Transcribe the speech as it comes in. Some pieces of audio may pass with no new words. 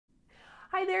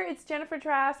Hi there, it's Jennifer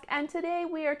Trask, and today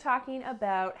we are talking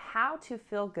about how to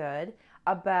feel good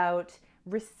about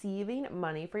receiving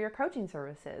money for your coaching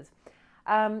services.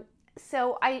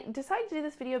 So I decided to do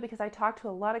this video because I talk to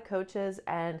a lot of coaches,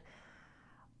 and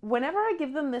whenever I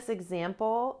give them this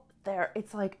example,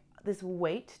 it's like this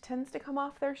weight tends to come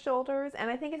off their shoulders,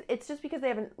 and I think it's just because they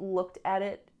haven't looked at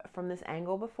it from this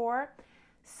angle before.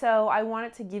 So I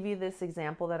wanted to give you this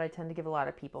example that I tend to give a lot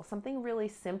of people, something really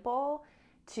simple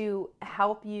to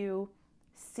help you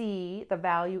see the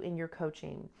value in your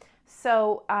coaching.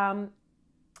 So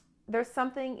there's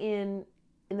something in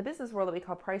the business world that we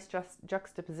call price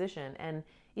juxtaposition, and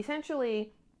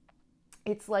essentially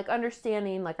it's like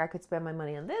understanding, like, I could spend my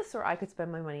money on this or I could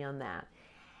spend my money on that.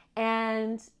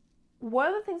 And one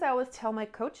of the things I always tell my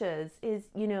coaches is,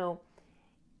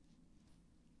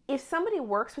 if somebody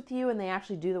works with you and they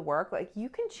actually do the work, like, you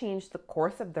can change the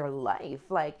course of their life.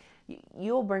 Like,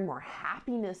 you'll bring more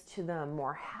happiness to them,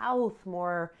 more health,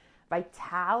 more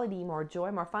vitality, more joy,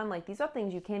 more fun. Like, these are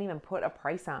things you can't even put a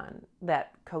price on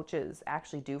that coaches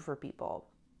actually do for people.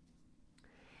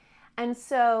 And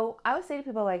so I would say to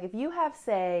people, like, if you have,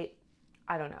 say,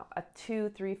 I don't know, a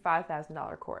 $2,000, $3,000,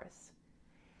 $5,000 course,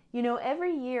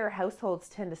 every year households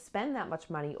tend to spend that much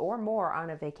money or more on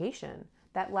a vacation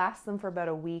that lasts them for about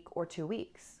a week or 2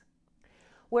 weeks.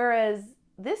 Whereas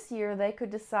this year they could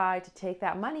decide to take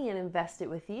that money and invest it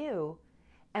with you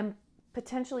and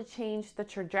potentially change the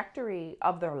trajectory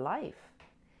of their life,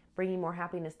 bringing more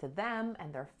happiness to them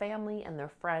and their family and their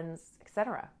friends,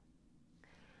 etc.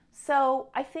 So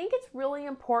I think it's really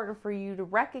important for you to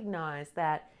recognize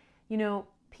that,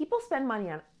 people spend money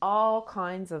on all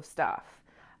kinds of stuff.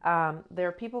 There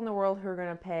are people in the world who are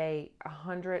going to pay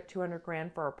 100, 200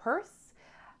 grand for a purse.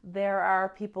 There are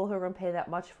people who are going to pay that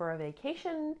much for a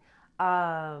vacation.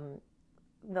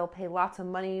 They'll pay lots of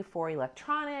money for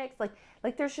electronics.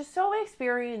 Like there's just so many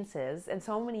experiences and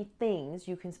so many things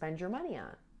you can spend your money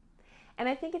on. And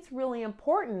I think it's really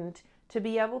important to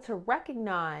be able to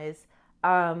recognize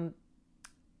how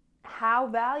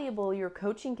valuable your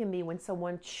coaching can be when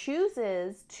someone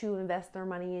chooses to invest their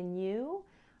money in you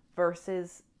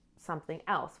versus something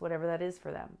else, whatever that is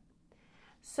for them.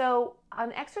 So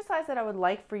an exercise that I would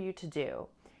like for you to do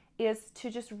is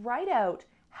to just write out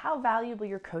how valuable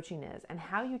your coaching is and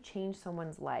how you change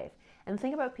someone's life, and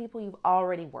think about people you've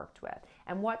already worked with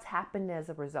and what's happened as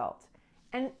a result,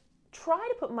 and try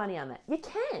to put money on that. You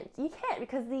can't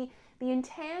because the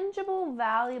intangible,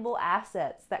 valuable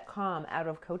assets that come out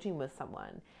of coaching with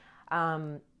someone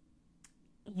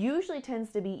usually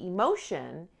tends to be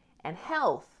emotion and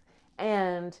health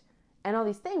and all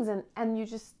these things, and you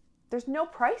just, there's no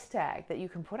price tag that you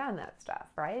can put on that stuff,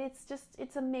 right?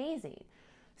 It's amazing.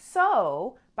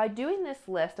 So by doing this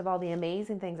list of all the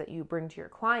amazing things that you bring to your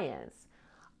clients,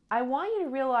 I want you to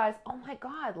realize, oh my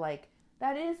God, like,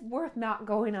 that is worth not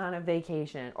going on a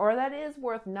vacation, or that is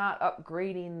worth not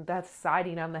upgrading that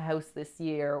siding on the house this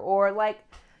year, or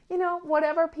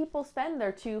whatever people spend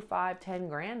their 2, 5, 10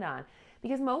 grand on.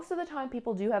 Because most of the time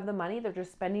people do have the money, they're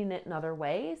just spending it in other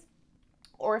ways.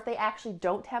 Or if they actually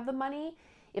don't have the money,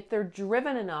 if they're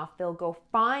driven enough, they'll go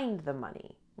find the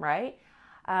money, right?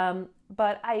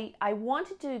 But I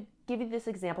wanted to give you this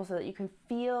example so that you can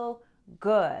feel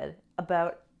good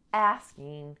about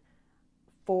asking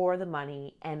for the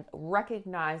money and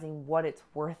recognizing what its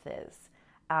worth is,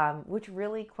 which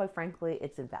really, quite frankly,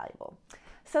 it's invaluable.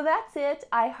 So that's it.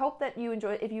 I hope that you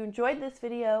enjoyed. If you enjoyed this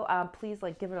video, please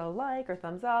give it a like or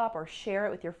thumbs up or share it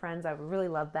with your friends. I would really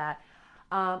love that.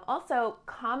 Also,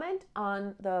 comment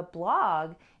on the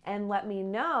blog and let me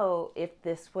know if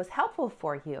this was helpful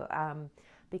for you,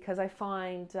 because I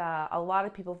find a lot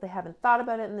of people, if they haven't thought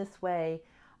about it in this way,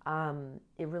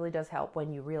 it really does help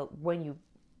when you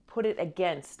put it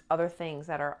against other things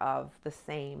that are of the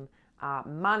same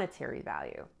monetary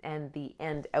value and the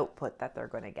end output that they're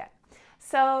going to get.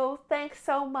 So thanks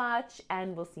so much,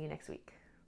 and we'll see you next week.